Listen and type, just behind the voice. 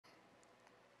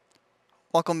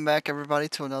Welcome back, everybody,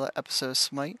 to another episode of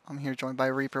Smite. I'm here joined by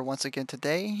Reaper once again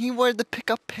today. He wanted to pick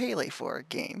up Pele for a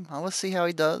game. Let's see how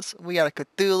he does. We got a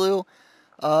Cthulhu.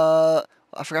 I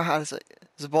forgot how to say it.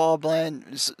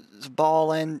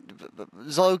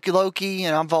 Loki,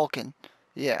 and I'm Vulcan.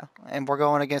 Yeah, and we're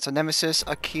going against a Nemesis,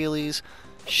 Achilles.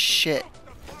 Shit.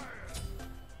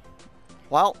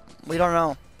 Well, we don't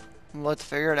know. Let's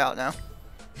figure it out now.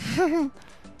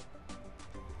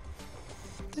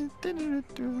 Couldn't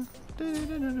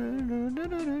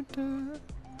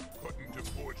have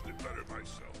forged it better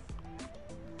myself.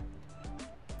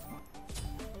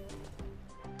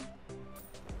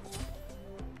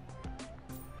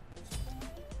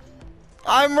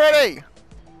 I'm ready!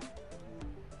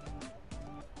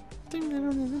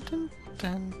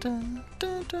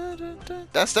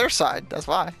 That's their side, that's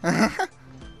why.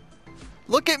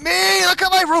 Look at me! Look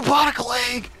at my robotic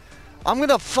leg! I'm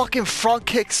gonna fucking front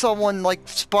kick someone like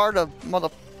Sparta, mother.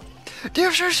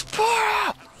 There's your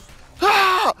Sparta!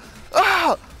 Ah!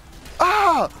 Ah!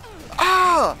 Ah!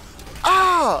 Ah!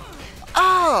 Ah!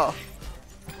 Ah!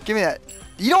 Give me that.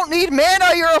 You don't need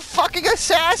mana, you're a fucking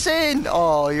assassin!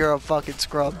 Oh, you're a fucking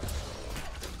scrub.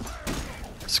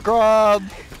 Scrub!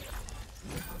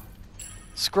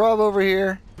 Scrub over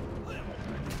here.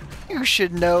 You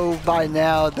should know by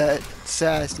now that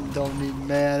assassin don't need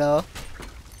mana.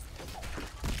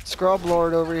 Scrub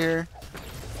Lord over here.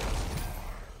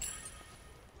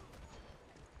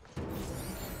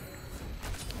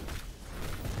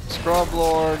 Scrub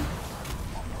Lord.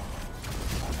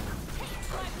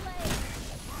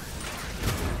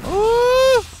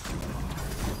 Ooh!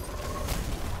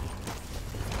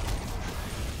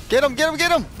 Get him, get him,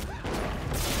 get him!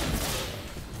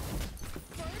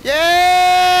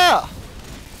 Yeah!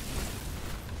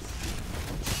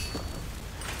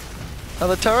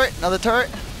 Another turret, another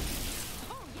turret.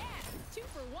 Oh yeah, 2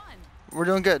 for 1. We're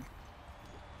doing good.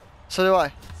 So do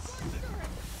I.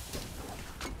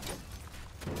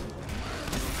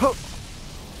 Huh.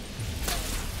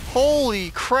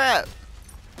 Holy crap!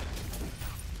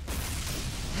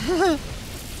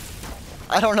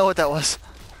 I don't know what that was.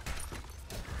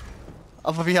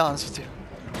 I'm gonna be honest with you.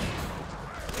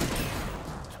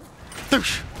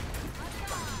 Doosh!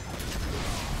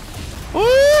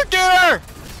 Woo! Get her!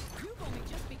 You've only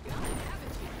just begun,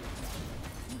 haven't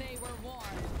you? They were warned.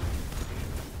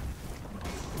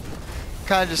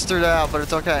 Kinda just threw that out, but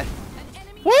it's okay. An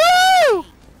enemy Woo!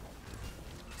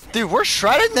 Dude, we're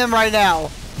shredding them right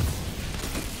now.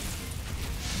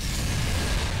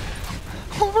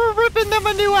 We're ripping them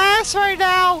a new ass right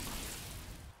now.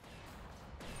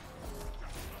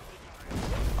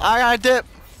 I gotta dip.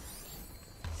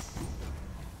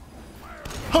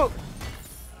 Huh.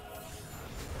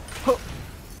 Huh.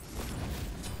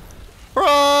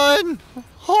 Run!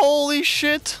 Holy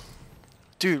shit.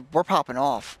 Dude, we're popping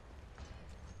off.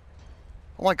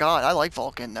 Oh my god, I like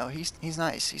Vulcan though. He's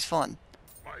nice. He's fun.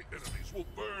 My enemies will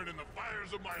burn in the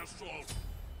fires of my assault.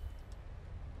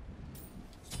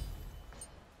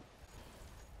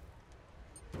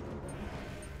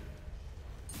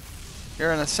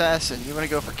 You're an assassin. You want to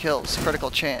go for kills. Critical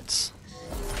chance.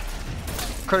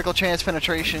 Critical chance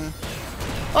penetration.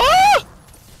 Ah!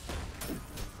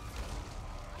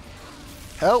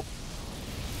 Help.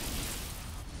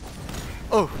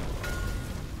 Oh.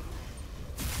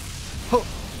 Oh.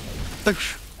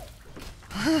 Doosh.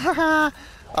 I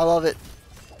love it.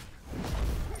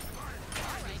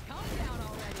 alright, calm down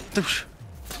already. Doosh.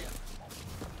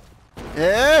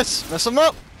 Yes! Mess him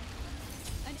up!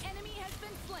 An enemy has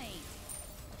been slain.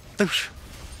 Doosh.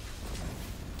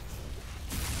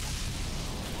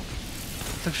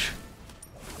 Doosh.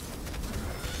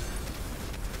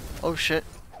 Oh shit.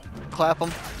 Clap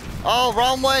him. Oh,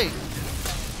 wrong way!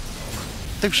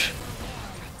 Doosh.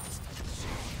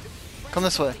 Come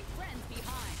this way. Friends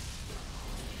behind.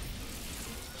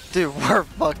 Dude, we're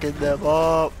fucking them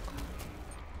up.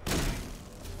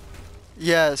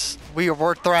 Yes,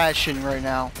 we're thrashing right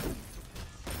now.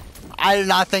 I did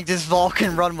not think this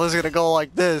Vulcan run was gonna go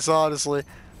like this, honestly.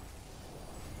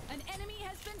 An enemy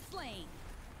has been slain.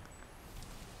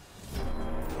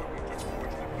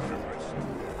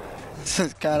 This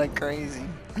is kind of crazy.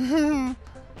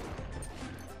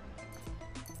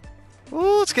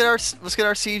 Ooh, let's get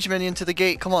our siege minion to the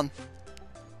gate. Come on.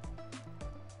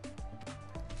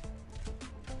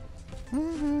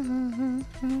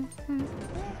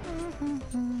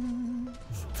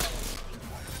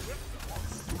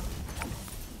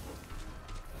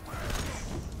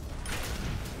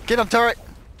 Get him, turret.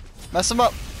 Mess him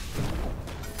up.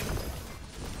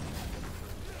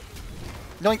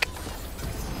 Yoink.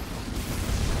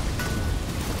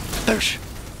 Douche.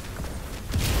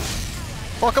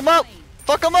 Fuck him up.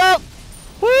 Fuck him up!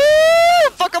 Woo!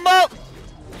 Fuck him up!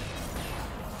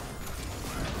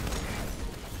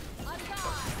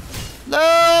 No,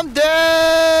 I'm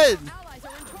dead! Allies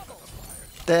are in trouble.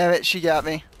 Damn it, she got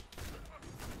me.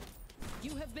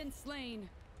 You have been slain.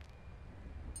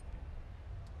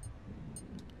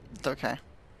 It's okay.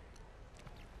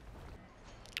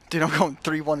 Dude, I'm going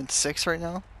 3, 1, and 6 right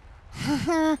now.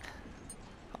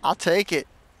 I'll take it.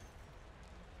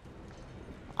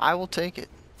 I will take it.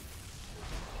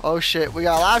 Oh shit, we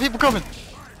got a lot of people coming.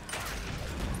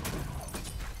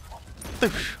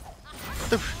 Doosh.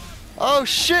 Doosh. Oh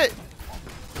shit!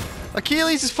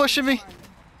 Achilles is pushing me.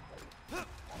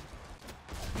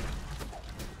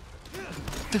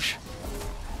 Doosh.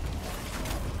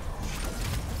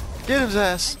 Get his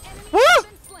ass. Woo!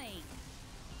 Been slain.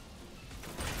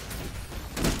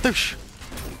 Doosh.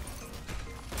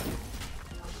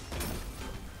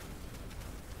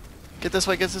 Get this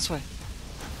way, get this way.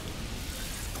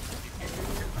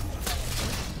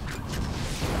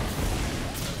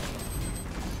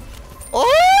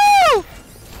 Oh!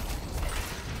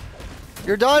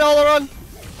 You're done, Oleron.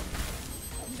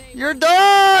 You're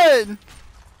done!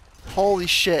 Holy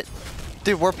shit.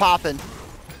 Dude, we're popping.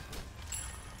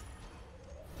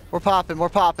 We're popping, we're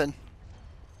popping.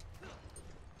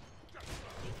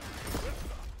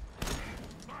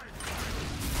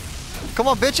 Come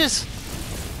on, bitches.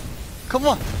 Come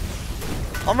on.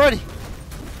 I'm ready.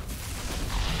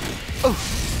 Oh.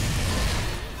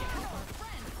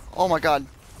 Oh my god.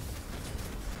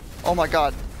 Oh my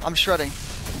god. I'm shredding.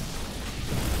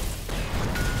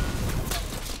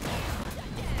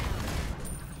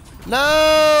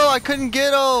 No, I couldn't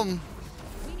get him.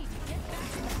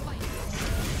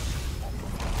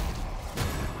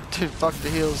 Dude, fuck the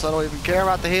heals. I don't even care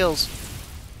about the heals.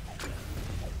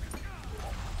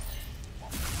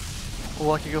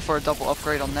 Oh, I could go for a double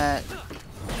upgrade on that.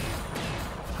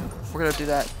 We're gonna do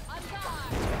that.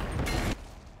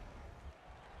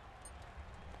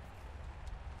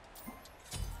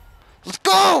 Let's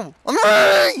go! I'm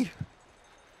ready!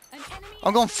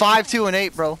 I'm going 5, 2, and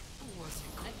 8, bro. An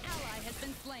ally has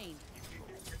been slain.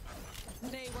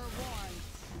 They were warned.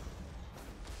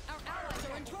 Our allies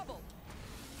are in trouble.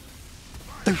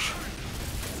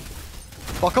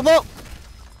 Fuck him up!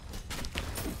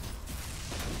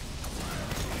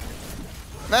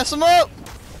 Mess him up!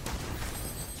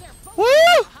 They're both Woo! in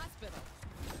the hospital.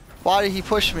 Why did he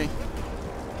push me?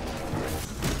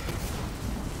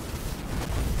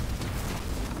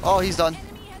 Oh, he's done.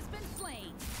 Enemy has been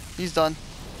slain. He's done.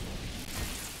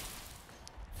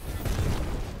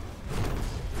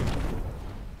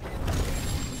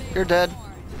 You're dead.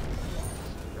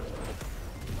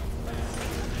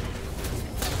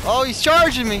 Oh, he's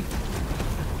charging me.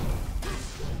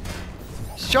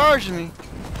 He's charging me.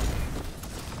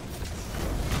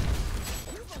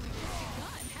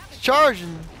 He's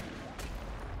charging me.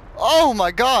 Oh my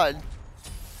god.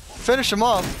 Finish him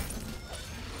off.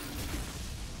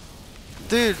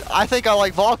 Dude, I think I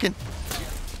like Vulcan.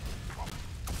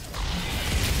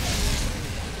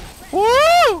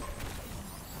 Woo!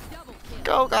 Double kill.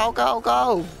 Go, go, go,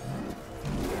 go.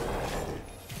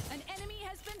 An enemy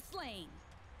has been slain.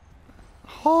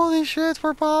 Holy shit,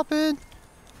 we're popping.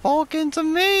 Vulcan's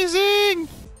amazing.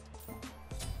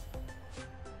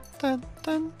 Dun,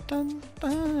 dun, dun,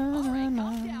 dun, All right, dun,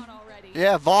 calm dun. down already.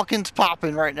 Yeah, Vulcan's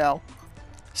popping right now.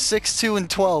 6, 2, and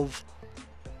 12.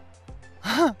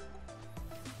 Our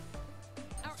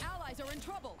allies are in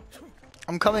trouble.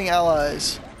 I'm coming,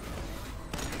 allies.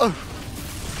 Oh.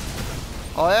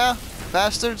 Oh yeah?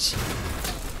 Bastards.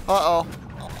 Uh-oh.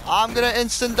 I'm gonna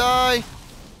instant die.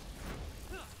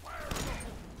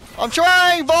 I'm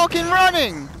trying! Vulcan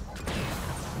running!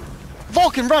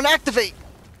 Vulcan run, activate!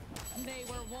 They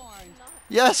were warned.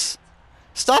 Yes!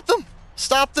 Stop them!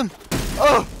 Stop them!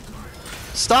 Oh!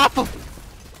 Stop them!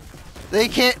 They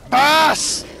can't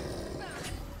pass!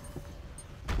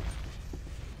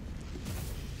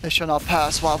 They shall not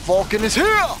pass while Vulcan is here!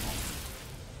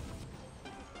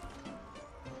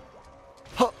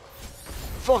 Huh.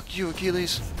 Fuck you,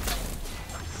 Achilles.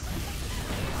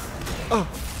 Oh.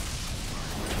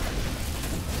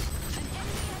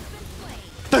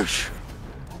 Douche!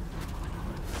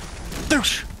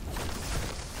 Douche!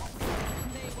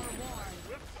 They were warned.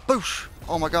 Boosh!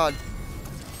 Oh my god.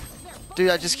 Dude,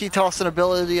 I just keep tossing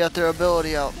ability after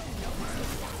ability out.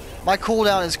 My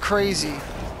cooldown is crazy. You've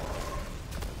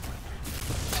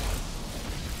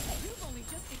only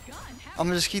just begun. I'm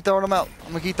gonna just keep throwing them out.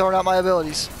 I'm gonna keep throwing out my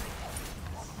abilities.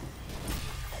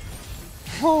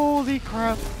 Holy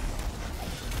crap. An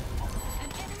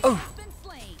enemy Oh. has been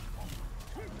slain.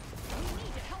 We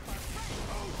need to help our friends.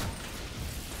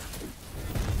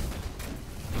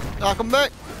 Knock him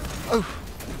back. Oh.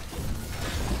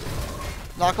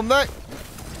 Knock him back.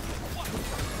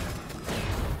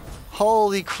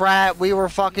 Holy crap, we were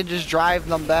fucking just driving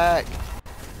them back.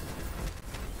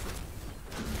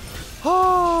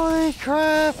 Holy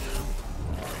crap.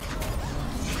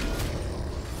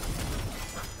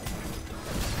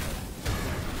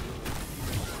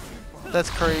 That's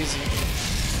crazy.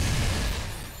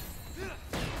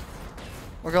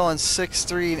 We're going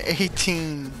 6-3 and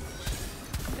 18.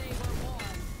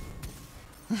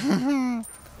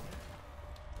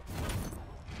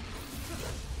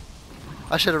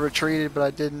 I should have retreated, but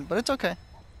I didn't. But it's okay.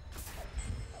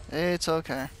 It's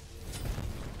okay.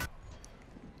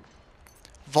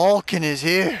 Vulcan is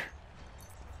here.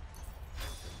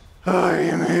 I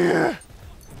am here.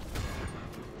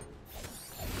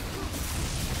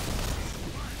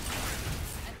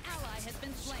 An ally has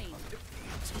been slain.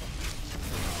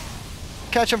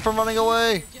 Catch him from running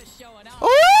away. You're just showing off.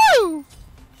 Woo!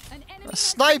 An enemy I has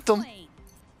sniped been him. slain.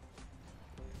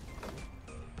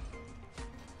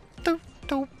 Doop,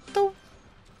 doop, doop.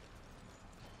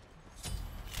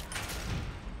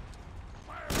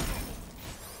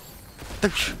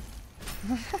 Doosh.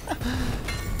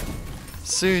 As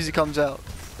soon as he comes out.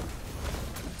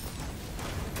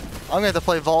 I'm gonna have to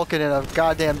play Vulcan in a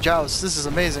goddamn joust. This is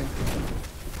amazing.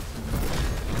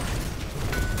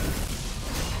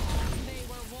 They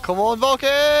were won. Come on,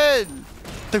 Vulcan!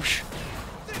 Doosh.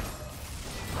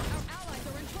 Our allies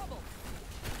are in trouble.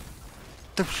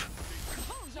 Doosh.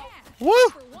 Oh yeah. Woo!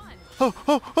 For one. Oh,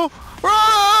 oh, oh!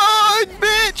 Run,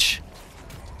 bitch!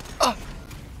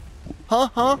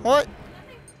 Huh? What?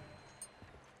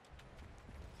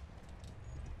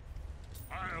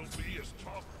 I'll be as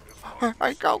tough as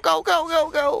Alright, go, go, go, go,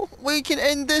 go! We can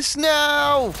end this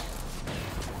now!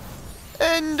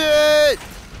 End it!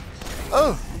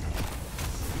 Oh!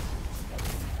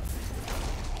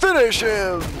 Finish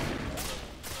him!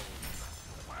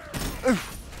 Oof.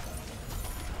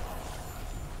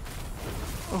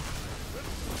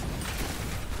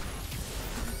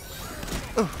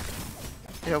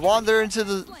 Yeah, wander into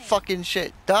the fucking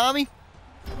shit. Dummy!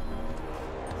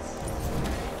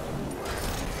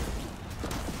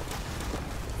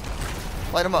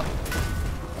 Light him up.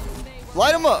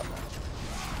 Light him up!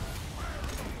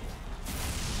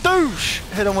 Douche!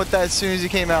 Hit him with that as soon as he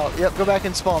came out. Yep, go back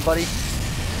and spawn, buddy.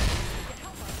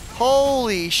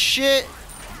 Holy shit!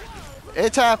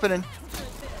 It's happening.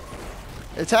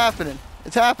 It's happening.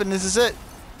 It's happening. This is it.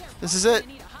 This is it.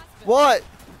 What?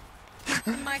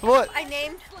 What? I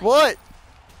named. What?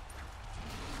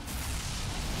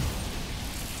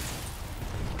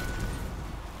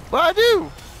 What'd I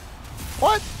do?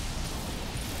 What?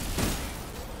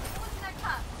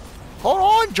 Hold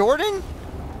on, Jordan.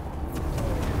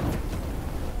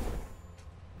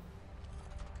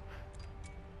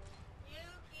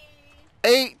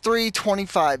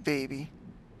 8-3-25, baby.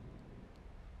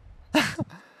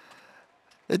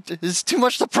 It's too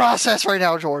much to process right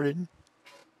now, Jordan.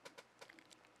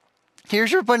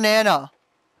 Here's your banana.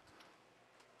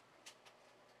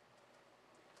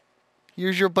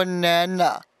 Here's your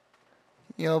banana.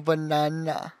 Your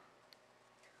banana.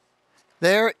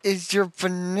 There is your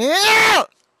banana!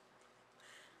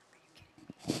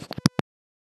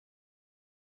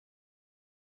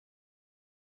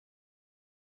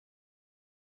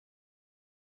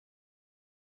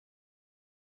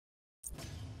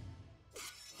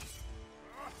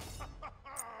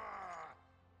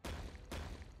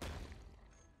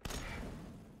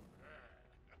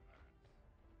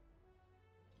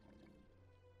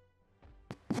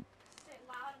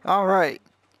 All right.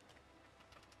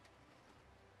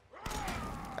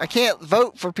 I can't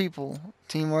vote for people.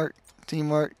 Teamwork.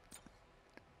 Teamwork.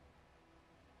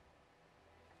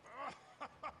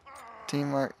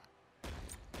 Teamwork.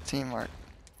 Teamwork.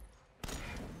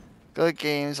 Good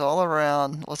games all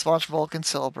around. Let's watch Vulcan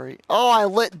celebrate. Oh, I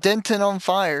lit Denton on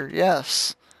fire.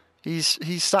 Yes. He's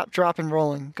stopped dropping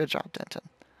rolling. Good job, Denton.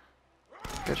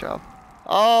 Good job.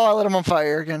 Oh, I lit him on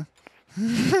fire again.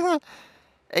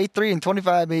 8-3 and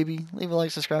 25, baby. Leave a like,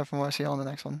 subscribe for more. See you on the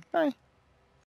next one. Bye.